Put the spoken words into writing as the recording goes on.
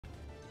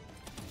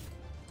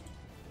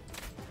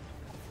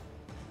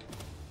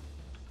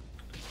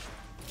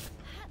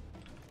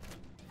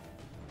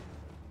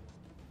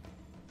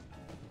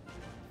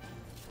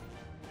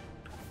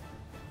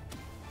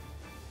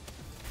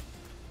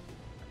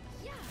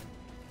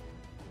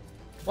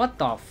What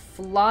the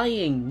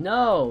flying?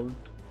 No!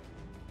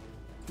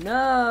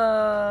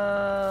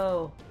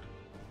 No!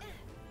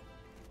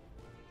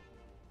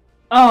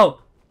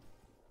 Oh!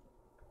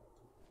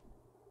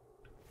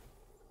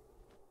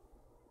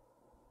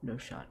 No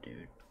shot,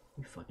 dude.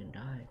 You fucking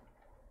died.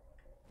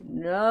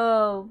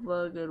 No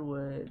fucking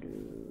way,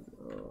 dude.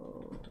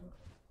 Oh.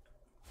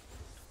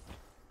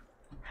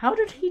 How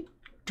did he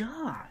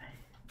die?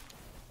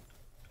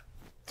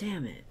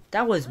 Damn it.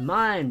 That was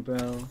mine,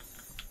 bro.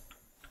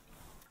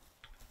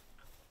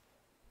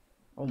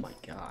 Oh my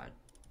god.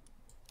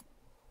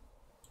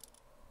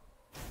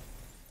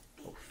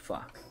 Oh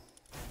fuck.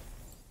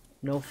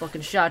 No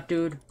fucking shot,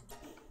 dude.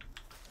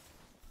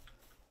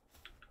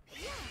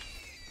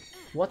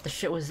 What the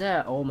shit was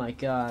that? Oh my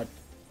god.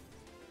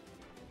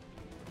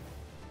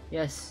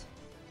 Yes.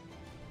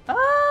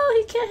 Oh,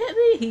 he can't hit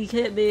me! He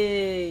hit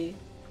me!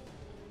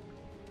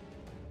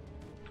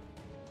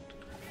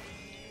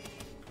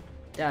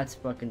 That's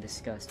fucking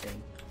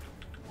disgusting.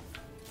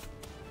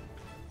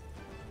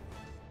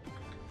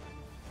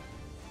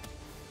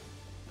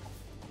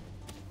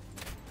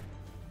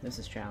 This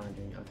is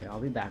challenging. Okay, I'll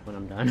be back when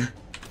I'm done.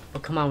 Oh,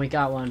 come on, we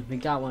got one. We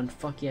got one.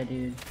 Fuck yeah,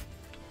 dude.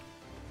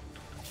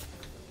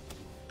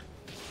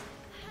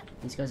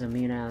 These guys are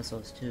mean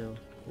assholes, too.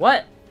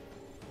 What?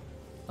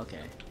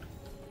 Okay.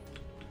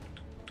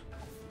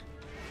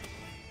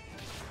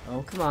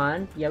 Oh, come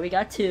on. Yeah, we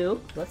got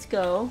two. Let's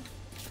go.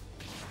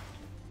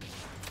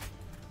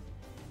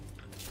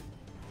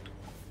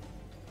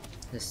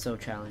 This is so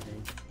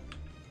challenging.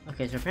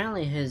 Okay, so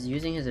apparently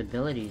using his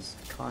abilities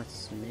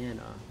costs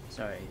mana.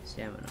 Sorry,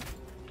 stamina.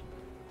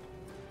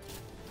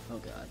 Oh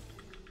god.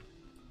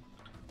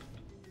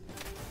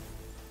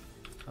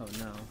 Oh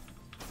no.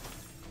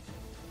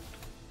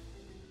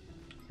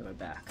 Okay, we're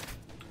back.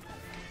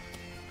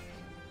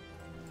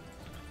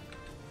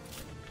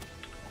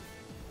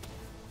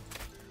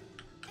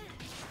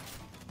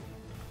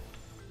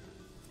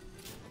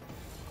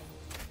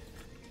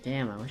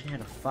 Damn, I wish I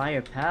had a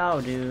fire pow,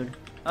 dude.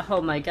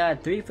 Oh my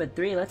god, 3 for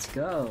 3, let's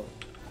go.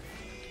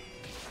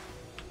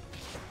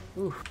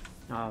 Ooh.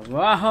 Oh,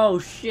 whoa,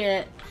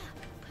 shit.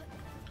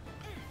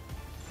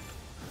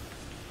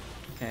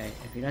 Okay,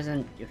 if he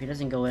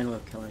doesn't go in, we're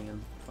killing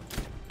him.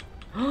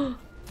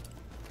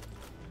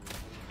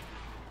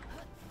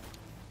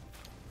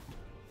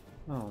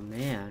 Oh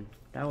man,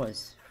 that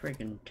was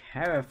freaking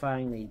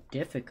terrifyingly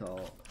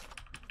difficult.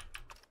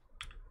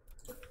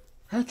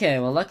 Okay,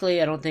 well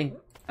luckily I don't think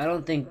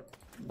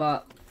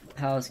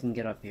Palace can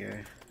get up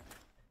here.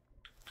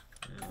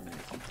 I'm gonna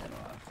keep that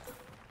off.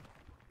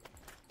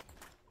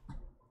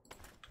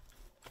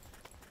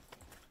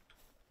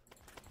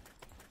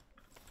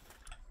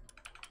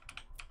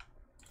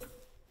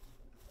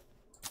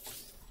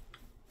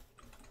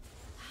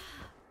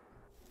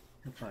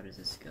 How far does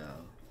this go?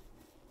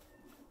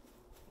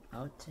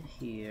 Out to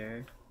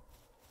here.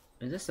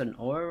 Is this an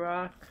ore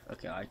rock?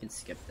 Okay, I can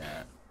skip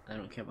that. I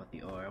don't care about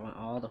the ore. I want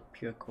all the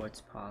pure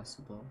quartz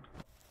possible.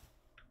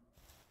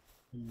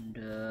 And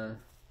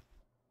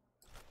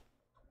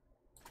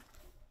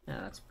yeah,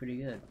 that's pretty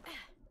good.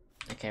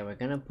 Okay, we're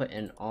gonna put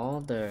in all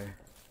the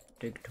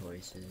dig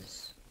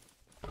choices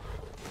in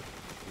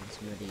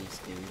some of these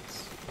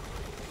dudes.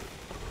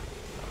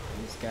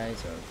 These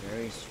guys are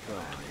very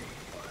strong.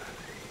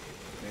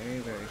 Very,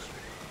 very strong.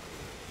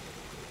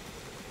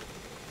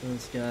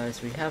 Those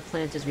guys, we have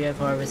planters, we have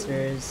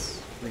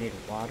harvesters, we need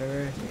a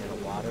waterer, we got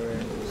a waterer,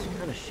 which is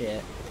kinda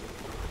shit.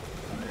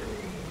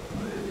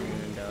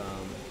 And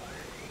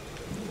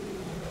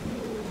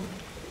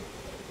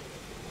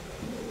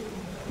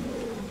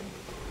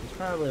it's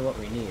probably what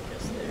we need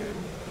just there.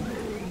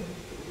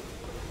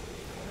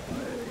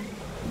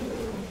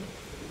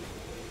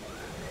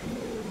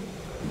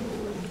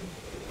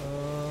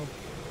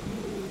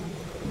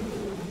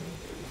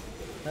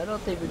 I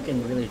don't think we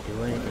can really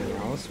do anything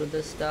else with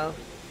this stuff.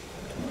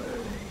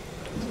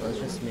 So let's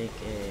just make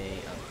a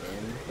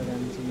bin for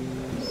them to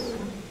use.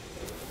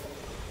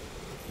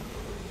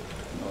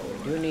 Oh,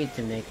 we do need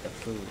to make the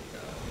food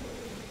though.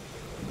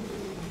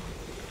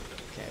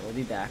 Okay, we'll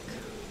be back.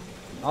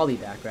 I'll be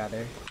back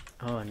rather.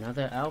 Oh,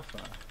 another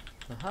alpha.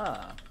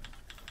 Haha.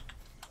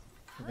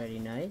 Very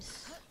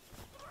nice.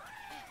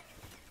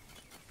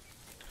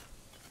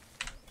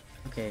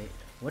 Okay,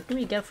 what do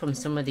we get from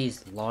some of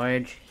these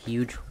large,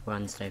 huge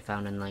runs that I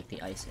found in like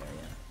the ice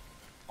area?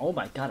 Oh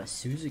my god, a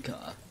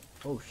Suzuka.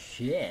 Oh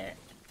shit.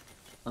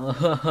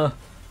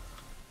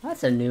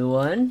 That's a new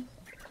one.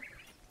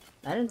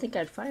 I didn't think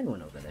I'd find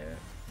one over there.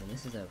 And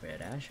this is a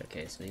red ash.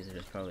 Okay, so these are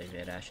just probably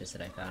red ashes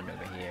that I found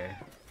over here.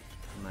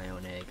 My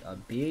own egg. A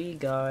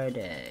big-guard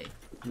egg.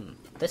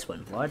 This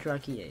one, large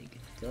rocky egg.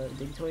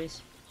 Dig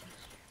toys?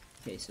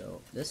 Okay,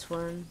 so this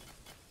one.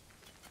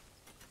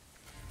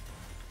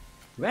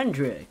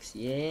 Rendrix,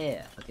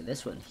 yeah. Okay,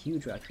 this one,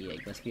 huge rocky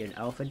egg. Must be an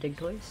alpha dig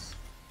toys.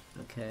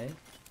 Okay.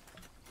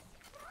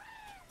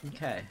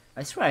 Okay.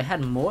 I swear I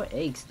had more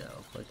eggs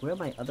though. Like, where are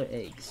my other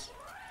eggs?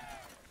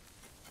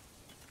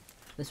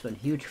 This one,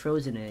 huge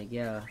frozen egg,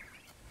 yeah.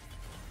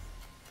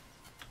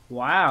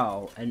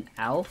 Wow, an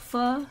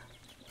alpha?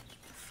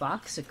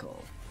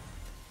 Foxicle.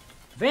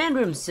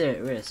 Random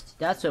wrist.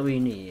 That's what we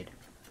need.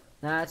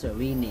 That's what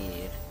we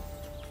need.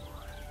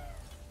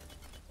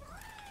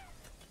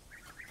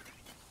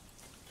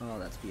 Oh,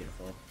 that's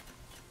beautiful.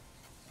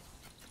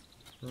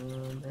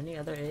 Any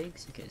other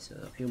eggs? Okay, so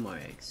a few more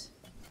eggs.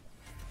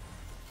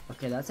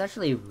 Okay, that's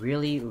actually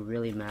really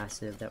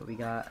massive that we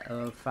got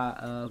a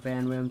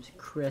Van Rimmed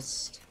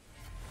Crest.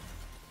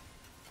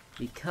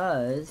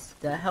 Because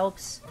that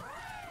helps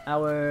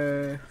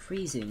our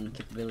freezing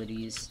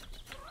capabilities.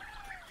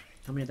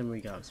 How many of them we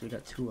got? So we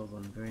got 2 of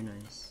them. Very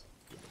nice.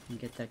 And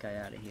get that guy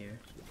out of here.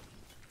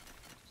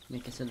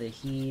 Make it so that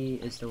he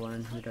is the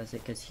one who does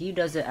it, because he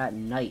does it at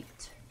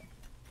night.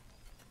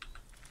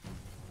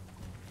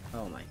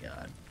 Oh my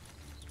god.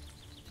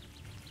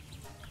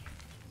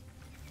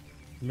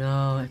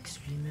 No,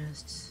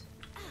 extremists.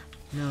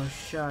 No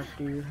shot,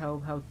 dude.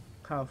 How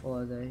powerful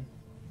are they?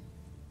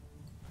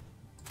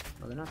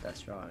 Well, they're not that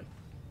strong.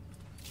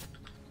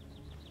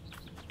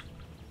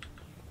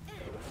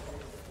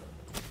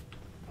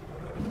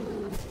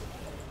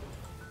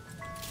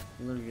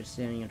 I'm literally just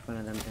standing in front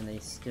of them and they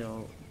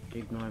still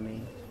ignore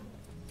me.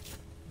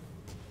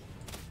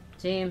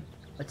 Team,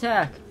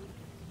 attack!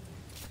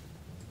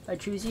 I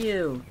choose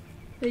you!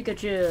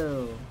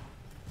 Pikachu!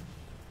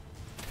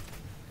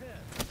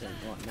 Okay,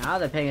 well, now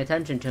they're paying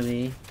attention to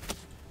me.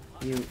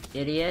 You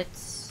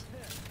idiots.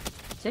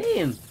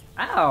 Team!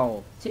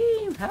 Ow!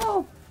 Team,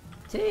 help!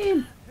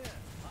 Team!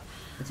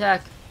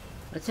 Attack!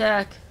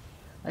 Attack!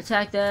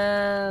 Attack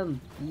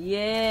them!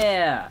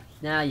 Yeah!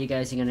 Now you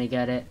guys are gonna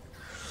get it.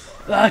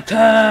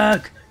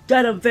 Attack!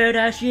 Get him,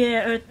 Fairdash!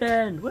 Yeah,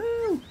 Earthbend!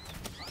 Woo!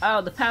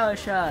 Oh, the power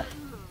shot!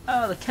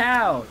 Oh, the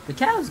cow! The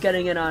cow's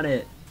getting in on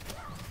it!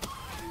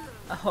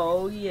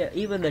 Oh yeah,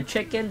 even the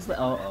chickens.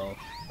 Oh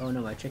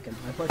no, my chicken,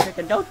 my poor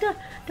chicken! Don't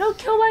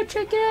kill my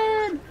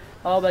chicken!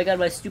 Oh my god,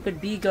 my stupid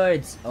bee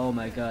guards! Oh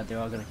my god, they're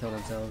all gonna kill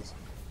themselves.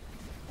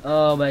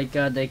 Oh my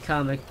god, they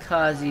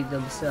kamikaze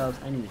themselves.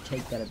 I need to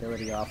take that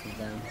ability off of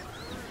them.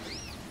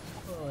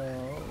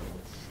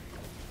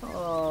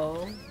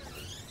 Oh.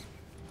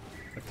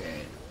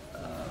 Okay,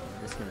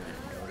 we're just gonna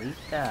delete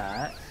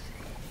that.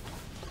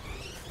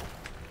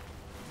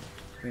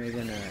 We're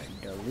gonna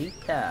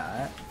delete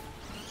that.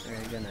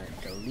 We're gonna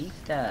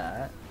delete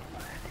that.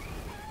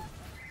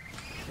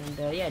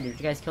 And yeah, did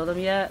you guys kill them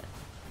yet?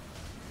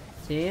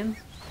 Team?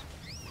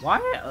 Why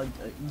are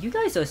you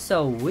guys are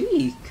so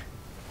weak?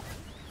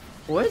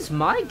 Where's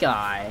my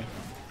guy?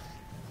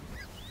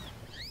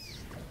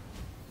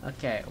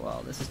 Okay,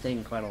 well, this is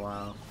taking quite a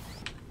while.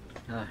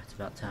 It's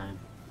about time.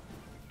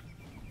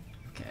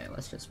 Okay,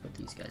 let's just put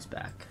these guys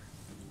back.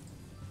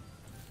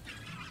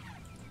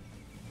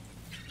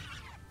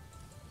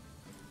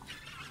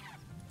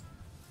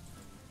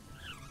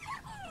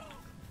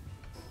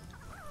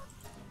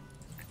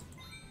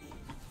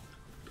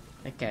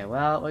 Okay,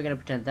 well, we're gonna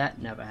pretend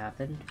that never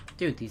happened.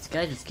 Dude, these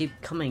guys just keep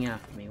coming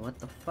after me. What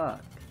the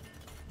fuck?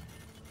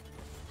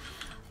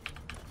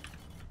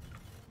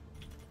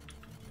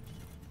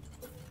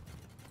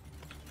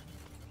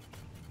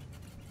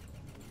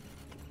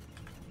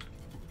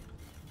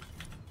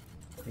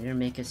 We're gonna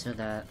make it so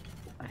that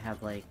I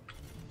have like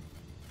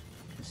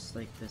just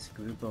like this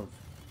group of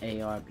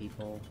AR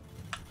people.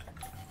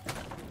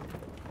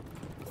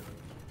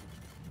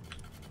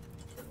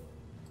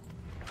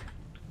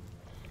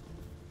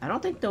 I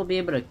don't think they'll be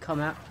able to come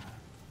out.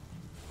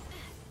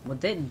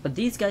 But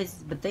these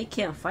guys, they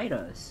can't fight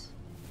us.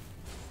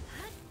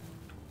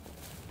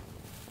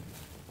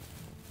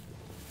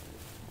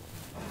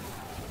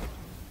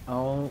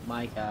 Oh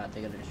my god,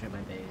 they're gonna destroy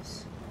my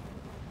base.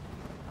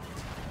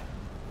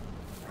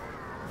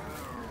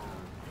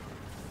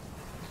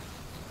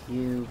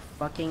 You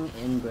fucking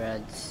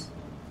inbreds.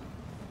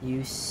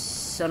 You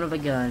son of a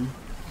gun.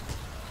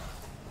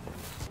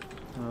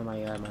 Oh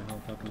my god, my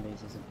whole fucking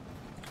base is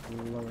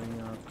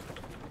blowing up.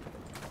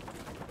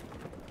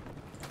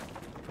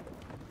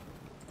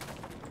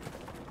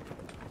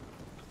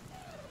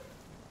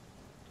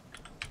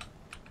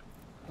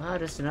 Wow,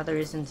 just another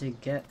reason to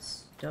get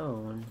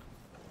stone.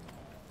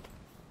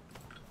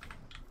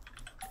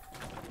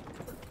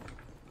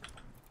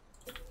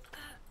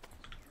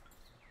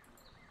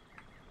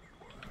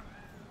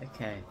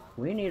 Okay,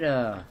 we need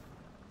to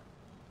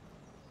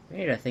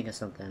think of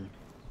something.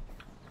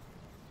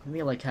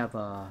 Maybe like have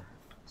a.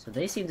 So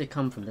they seem to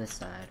come from this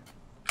side.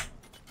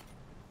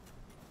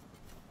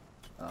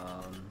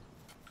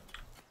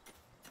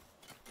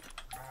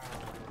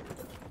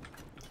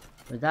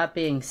 With that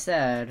being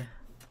said,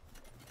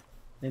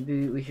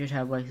 maybe we should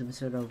have like some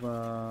sort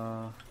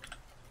of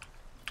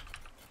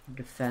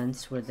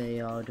defense where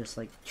they all just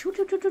like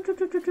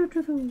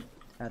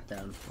at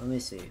them. Let me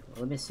see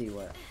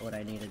what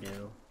I need to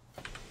do.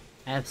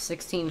 I have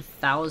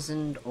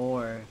 16,000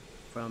 ore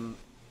from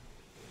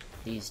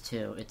these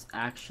two. It's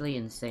actually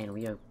insane.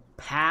 We are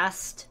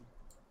past.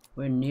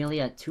 We're nearly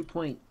at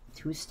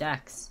 2.2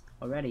 stacks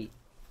already.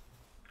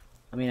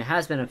 I mean, it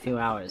has been a few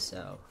hours,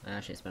 so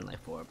actually it's been like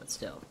 4, but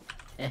still.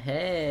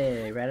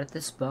 Hey, right at the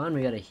spawn,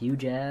 we got a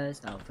huge ass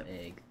alpha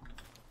egg.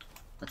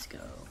 Let's go.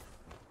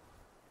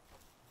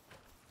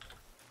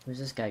 Who's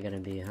this guy gonna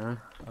be, huh?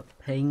 A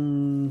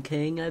Pen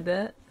King, I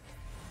bet?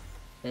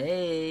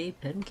 Hey,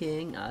 Pen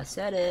King, I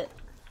said it!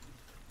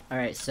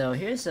 Alright, so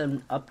here's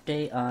an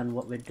update on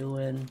what we're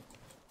doing.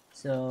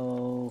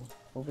 So,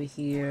 over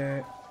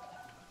here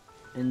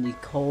in the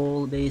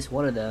coal base,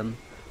 one of them,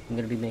 I'm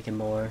gonna be making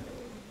more.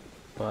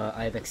 But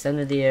I've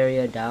extended the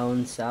area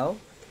down south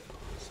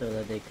so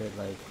that they could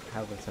like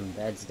have some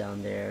beds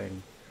down there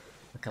and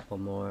a couple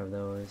more of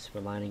those.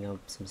 We're lining up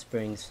some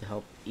springs to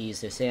help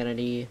ease their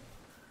sanity.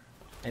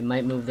 I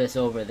might move this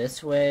over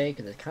this way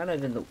because it's kind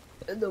of in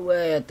the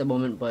way at the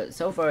moment, but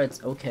so far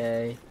it's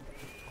okay.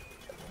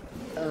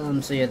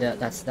 So yeah,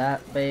 that's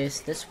that base.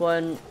 This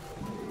one,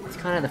 it's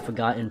kind of the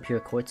forgotten pure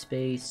quartz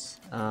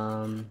base.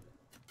 Let's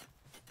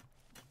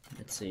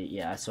see.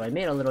 Yeah, so I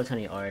made a little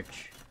tiny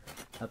arch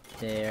up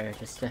there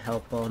just to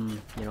help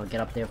them, you know,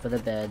 get up there for the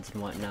beds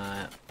and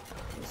whatnot.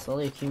 We're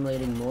slowly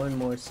accumulating more and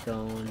more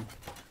stone,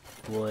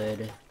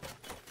 wood,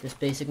 just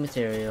basic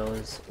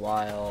materials,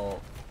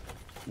 while,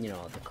 you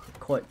know, the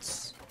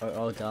quartz are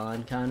all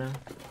gone, kinda.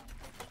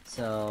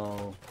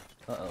 So,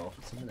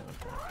 something else.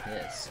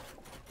 Pissed.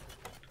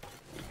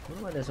 I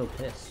wonder why they're so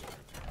pissed.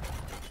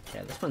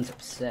 Yeah, this one's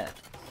upset.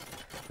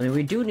 I mean,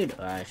 we do need.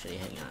 Oh, actually,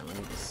 hang on.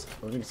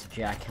 Let me just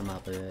jack him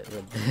up a bit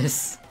with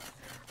this.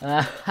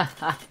 Not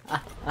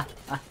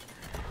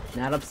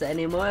upset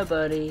anymore,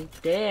 buddy.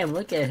 Damn,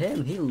 look at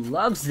him. He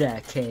loves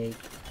that cake.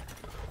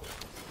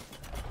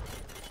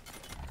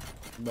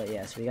 But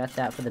yeah, so we got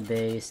that for the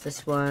base.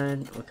 This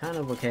one, we're kind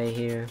of okay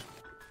here.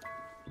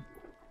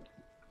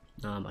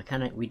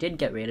 We did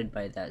get raided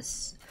by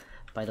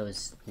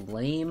those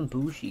lame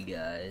Bushi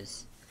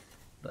guys.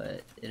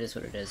 But it is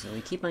what it is, and we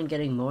keep on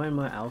getting more and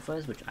more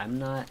alphas, which I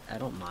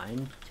don't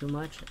mind too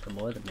much. The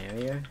more the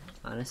merrier,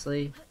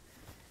 honestly.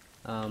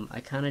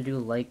 I kind of do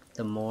like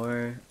the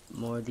more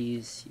of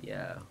these.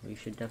 Yeah, we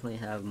should definitely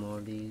have more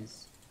of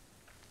these.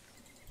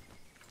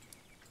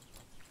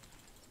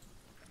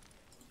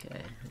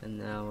 Okay, and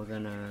now we're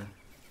gonna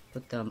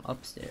put them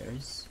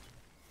upstairs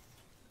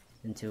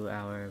into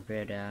our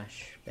rare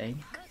dash bank.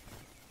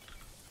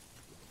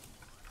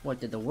 What,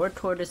 did the word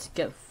tortoise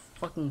get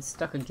fucking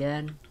stuck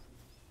again?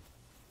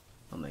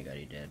 Oh my god,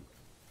 he did.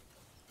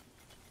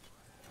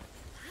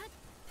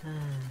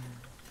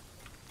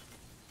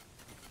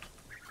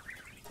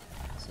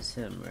 This is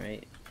him,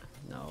 right?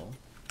 No.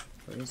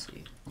 Where is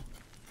he?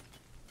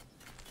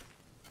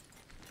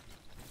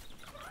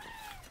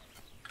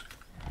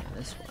 Yeah,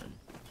 this one.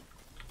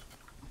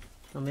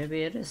 Oh,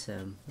 maybe it is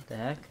him. What the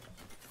heck?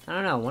 I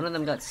don't know. One of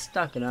them got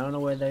stuck, and I don't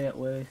know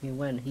where he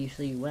went. He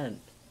usually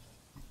went.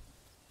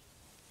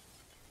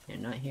 They're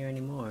not here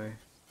anymore.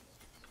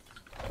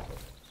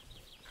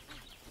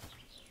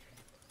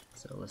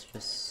 So let's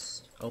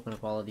just open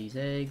up all of these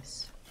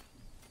eggs.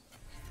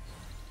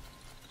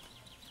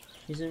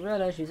 She's a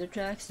runner, she's a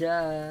track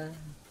star.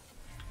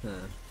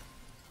 Huh.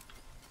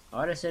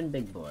 Artisan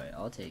big boy,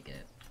 I'll take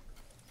it.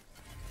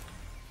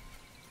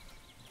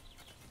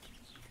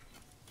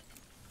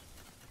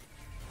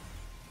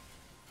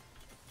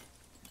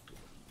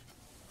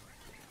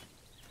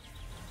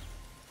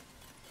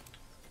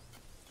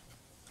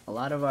 A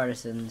lot of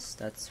artisans,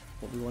 that's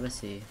what we want to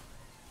see.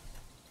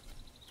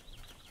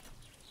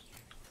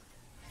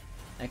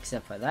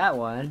 Except for that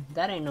one.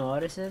 That ain't no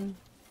artisan.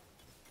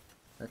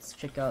 Let's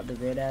check out the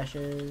red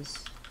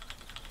ashes.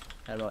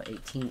 Got about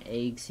 18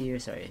 eggs here.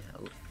 Sorry,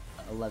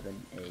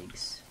 11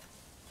 eggs.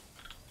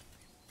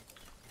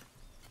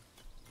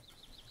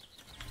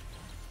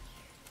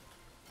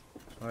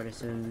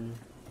 Artisan.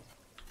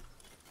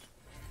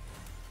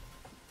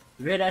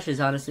 Red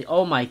ashes, honestly.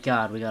 Oh my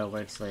god, we got a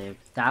work slave.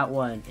 That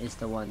one is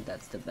the one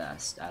that's the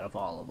best out of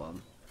all of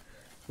them.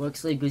 Work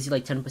slave gives you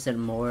like 10%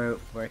 more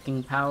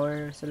working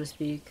power, so to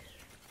speak.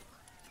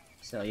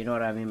 So, you know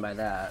what I mean by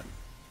that.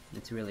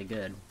 It's really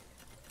good.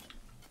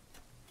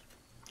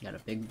 Got a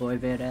big boy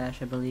Bear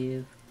Dash, I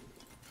believe.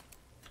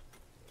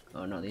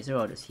 Oh no, these are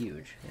all just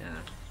huge. Yeah.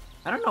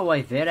 I don't know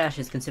why Bear Dash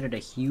is considered a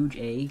huge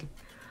egg,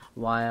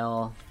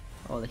 while...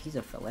 Oh, he's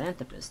a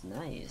philanthropist.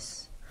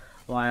 Nice.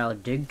 While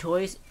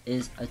Digtoise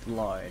is a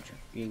large.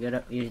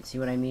 You see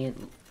what I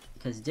mean?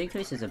 Because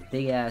Digtoise is a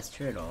big-ass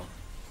turtle.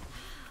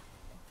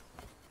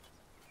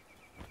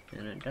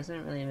 And it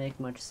doesn't really make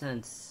much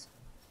sense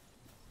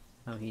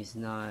how he's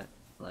not,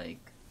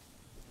 like,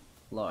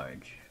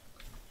 large.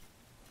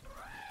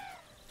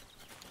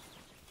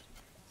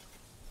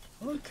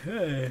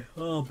 Okay.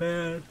 Oh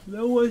man,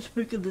 no one's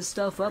picking this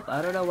stuff up.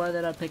 I don't know why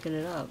they're not picking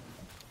it up.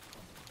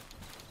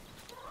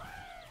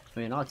 I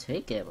mean, I'll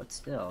take it, but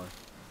still.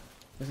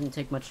 Doesn't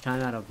take much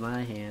time out of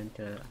my hand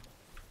to,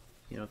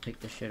 you know, pick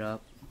this shit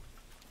up.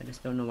 I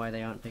just don't know why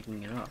they aren't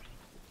picking it up.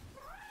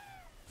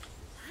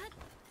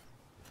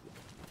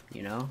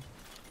 You know?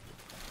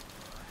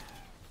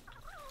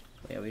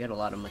 But yeah, we got a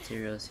lot of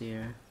materials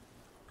here.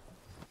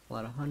 A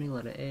lot of honey, a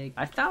lot of egg.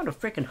 I found a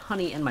freaking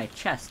honey in my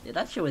chest.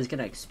 That shit was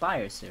gonna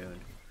expire soon.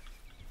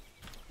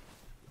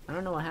 I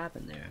don't know what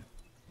happened there.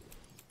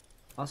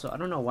 Also, I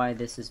don't know why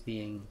this is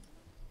being...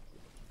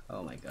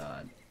 Oh my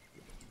god.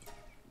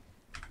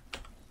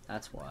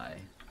 That's why.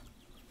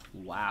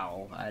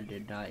 Wow, I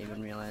did not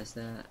even realize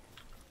that.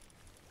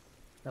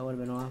 That would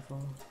have been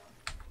awful.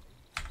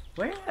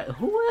 Where?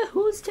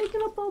 Who's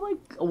taking up all my?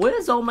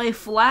 Where's all my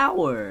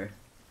flour?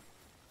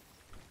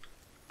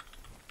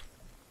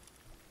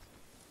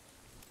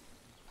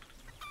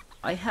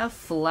 I have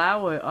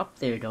flour up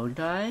there, don't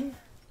I?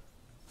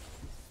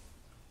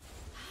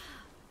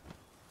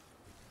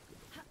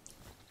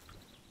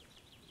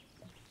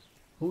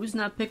 Who's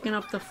not picking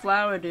up the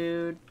flour,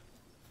 dude?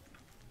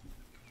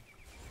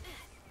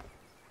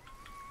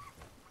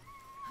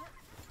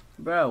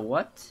 Bro,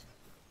 what?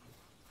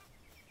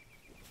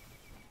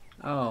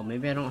 Oh,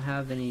 maybe I don't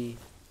have any...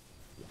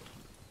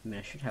 I mean,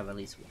 I should have at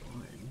least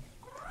one.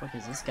 What the fuck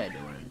is this guy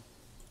doing?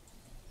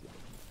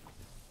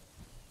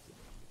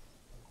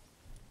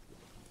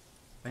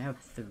 I have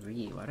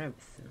 3. Why do I have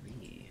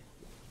 3?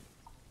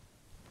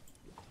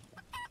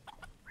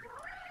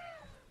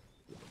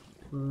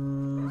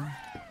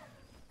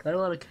 Got a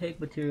lot of cake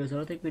materials. I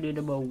don't think we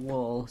need more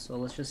wool, so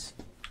let's just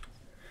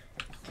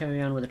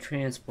carry on with the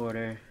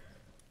transporter.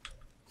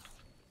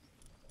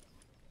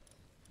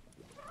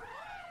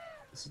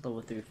 This is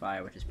level 3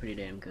 fire, which is pretty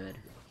damn good.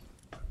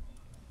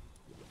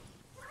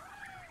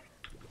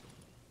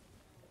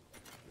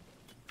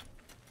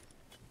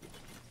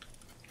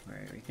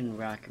 Alright, we can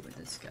rock it with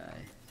this guy.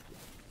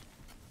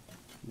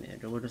 Yeah,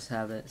 we'll just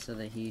have it so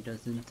that he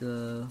doesn't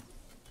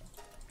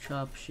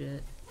chop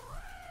shit.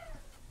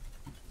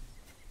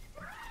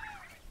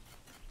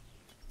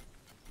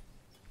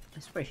 I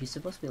swear, he's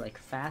supposed to be like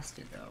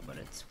fasted though, but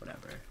it's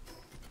whatever.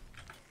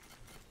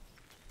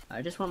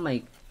 I just want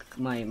my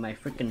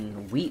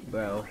freaking wheat,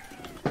 bro.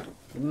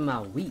 Give me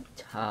my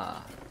wheat,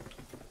 ha.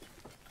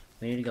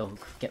 We need to go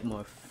get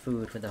more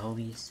food for the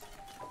homies.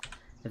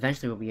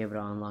 Eventually we'll be able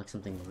to unlock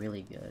something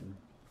really good.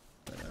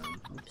 But,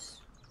 oops.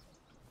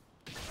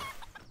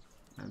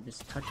 I'm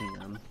just touching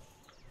them.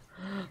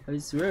 I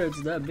swear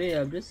it's not me,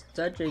 I'm just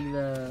touching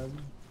them.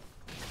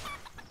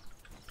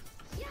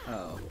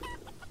 Oh.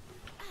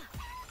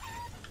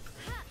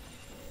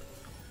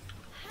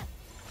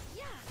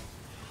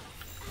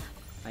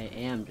 I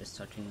am just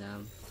touching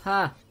them.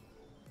 Ha!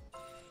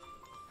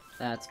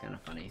 That's kind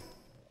of funny.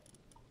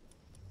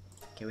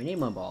 Okay, we need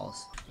more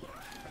balls.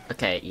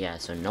 Okay, yeah,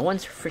 so no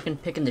one's freaking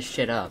picking this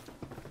shit up.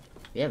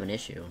 We have an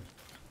issue.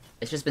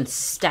 It's just been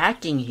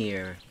stacking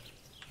here.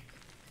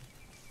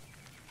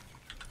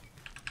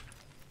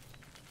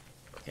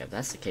 Okay, if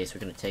that's the case,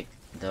 we're gonna take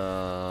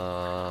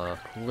the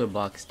cooler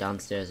box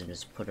downstairs and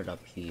just put it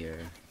up here.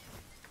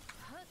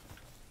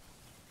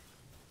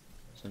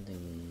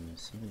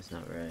 Something's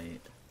not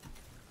right.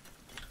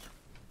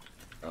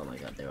 Oh my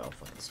god, they're all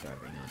fucking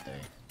starving, aren't they?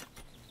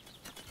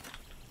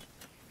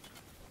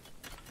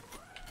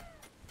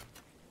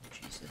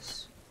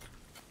 Jesus.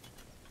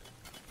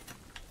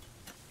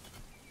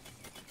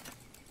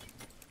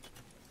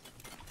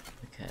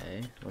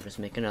 Okay, we'll just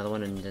make another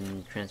one and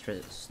then transfer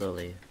it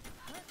slowly.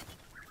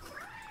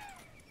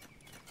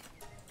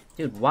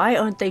 Dude, why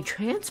aren't they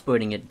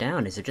transporting it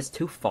down? Is it just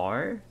too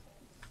far?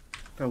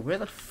 Bro, where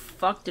the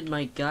fuck did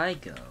my guy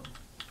go?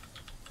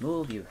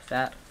 Move, you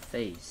fat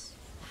face.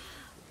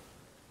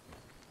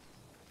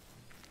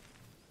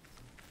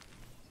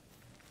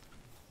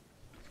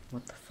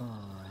 What the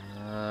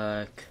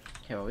fuck?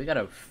 Okay, well, we got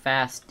a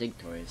fast dig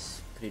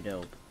toys. Pretty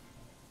dope.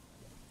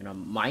 And a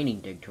mining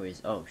dig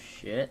toys. Oh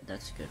shit,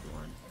 that's a good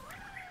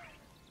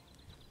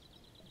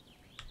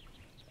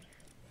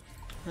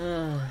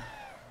one.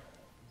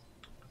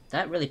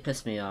 That really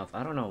pissed me off.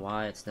 I don't know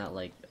why it's not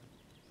like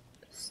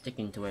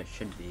sticking to where it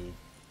should be.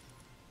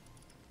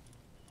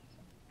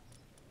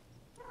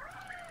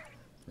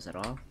 Is that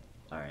all?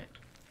 Alright.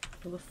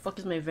 Where the fuck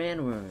is my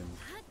van room?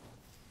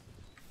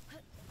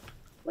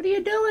 What are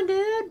you doing,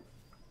 dude?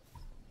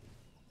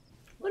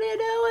 What are you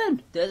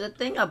doing? There's a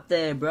thing up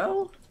there,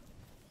 bro.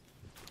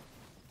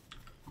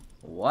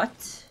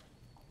 What?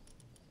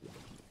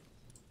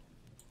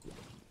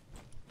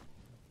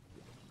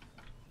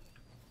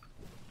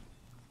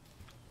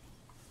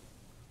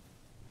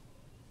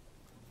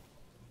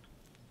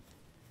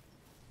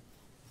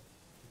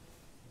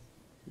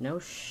 No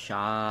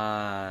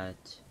shot.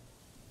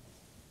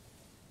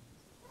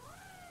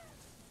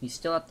 He's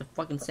still at the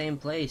fucking same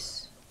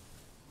place.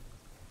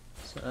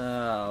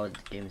 Oh, the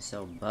game is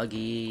so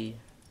buggy.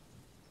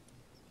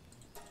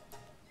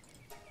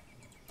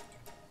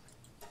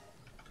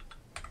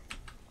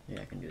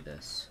 Yeah, I can do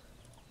this.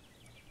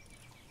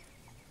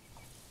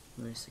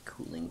 Where's the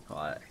cooling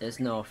pot? There's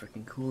no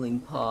freaking cooling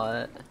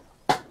pot.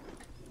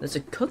 There's a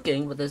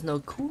cooking, but there's no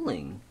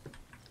cooling.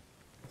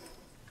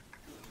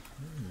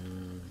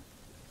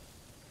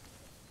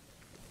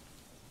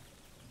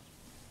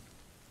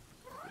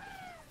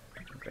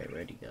 Great,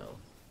 where'd he go?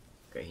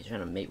 Great, he's trying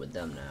to mate with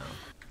them now.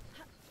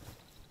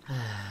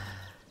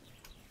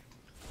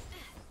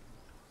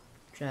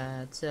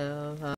 Tried so hard.